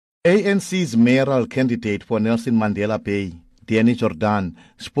ANC's mayoral candidate for Nelson Mandela Bay, Jordaan,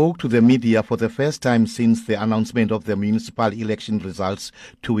 spoke to the media for the first time since the announcement of the municipal election results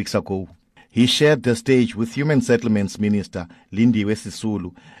 2 weeks ago. He shared the stage with Human Settlements Minister Lindiwe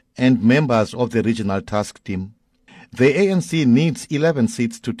Sisulu and members of the regional task team. The ANC needs 11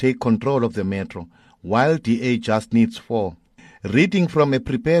 seats to take control of the metro, while DA just needs 4. Reading from a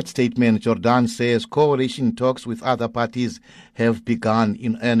prepared statement, Jordaan says coalition talks with other parties have begun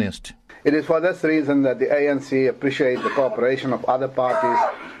in earnest. It is for this reason that the ANC appreciates the cooperation of other parties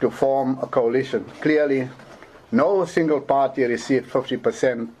to form a coalition. Clearly, no single party received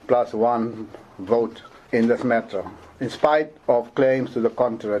 50% plus one vote in this matter. In spite of claims to the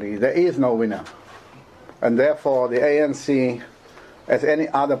contrary, there is no winner. And therefore, the ANC, as any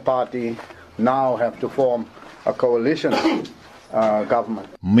other party, now have to form a coalition government.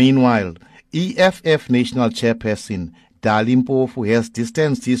 Meanwhile, SAfm National Chairperson Dali Mpofu has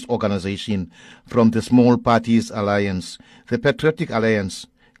distanced his organization from the Small Parties Alliance. The Patriotic Alliance,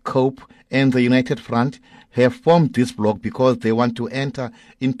 COPE, and the United Front have formed this bloc because they want to enter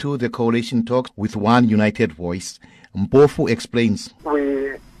into the coalition talks with one united voice. Mpofu explains.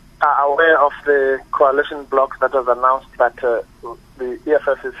 We are aware of the coalition bloc that was announced, but the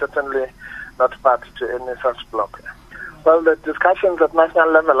EFF is certainly not part to any such bloc. Well, the discussions at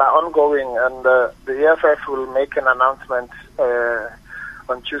national level are ongoing, and the EFF will make an announcement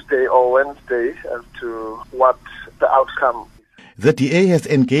on Tuesday or Wednesday as to what the outcome is. The DA has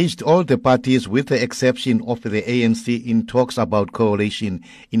engaged all the parties with the exception of the ANC in talks about coalition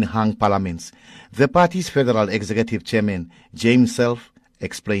in hung parliaments. The party's federal executive chairman, James Self,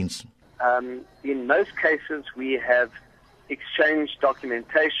 explains. In most cases, we have exchanged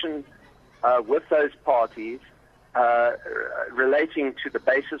documentation with those parties relating to the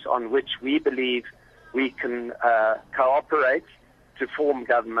basis on which we believe we can cooperate to form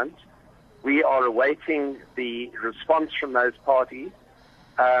government. We are awaiting the response from those parties,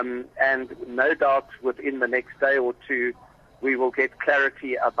 and no doubt within the next day or two we will get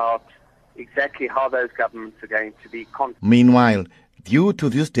clarity about exactly how those governments are going to be constituted. Meanwhile, due to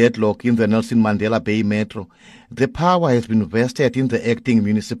this deadlock in the Nelson Mandela Bay Metro, the power has been vested in the acting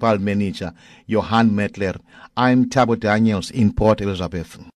municipal manager, Johan Metler. I'm Thabo Daniels in Port Elizabeth.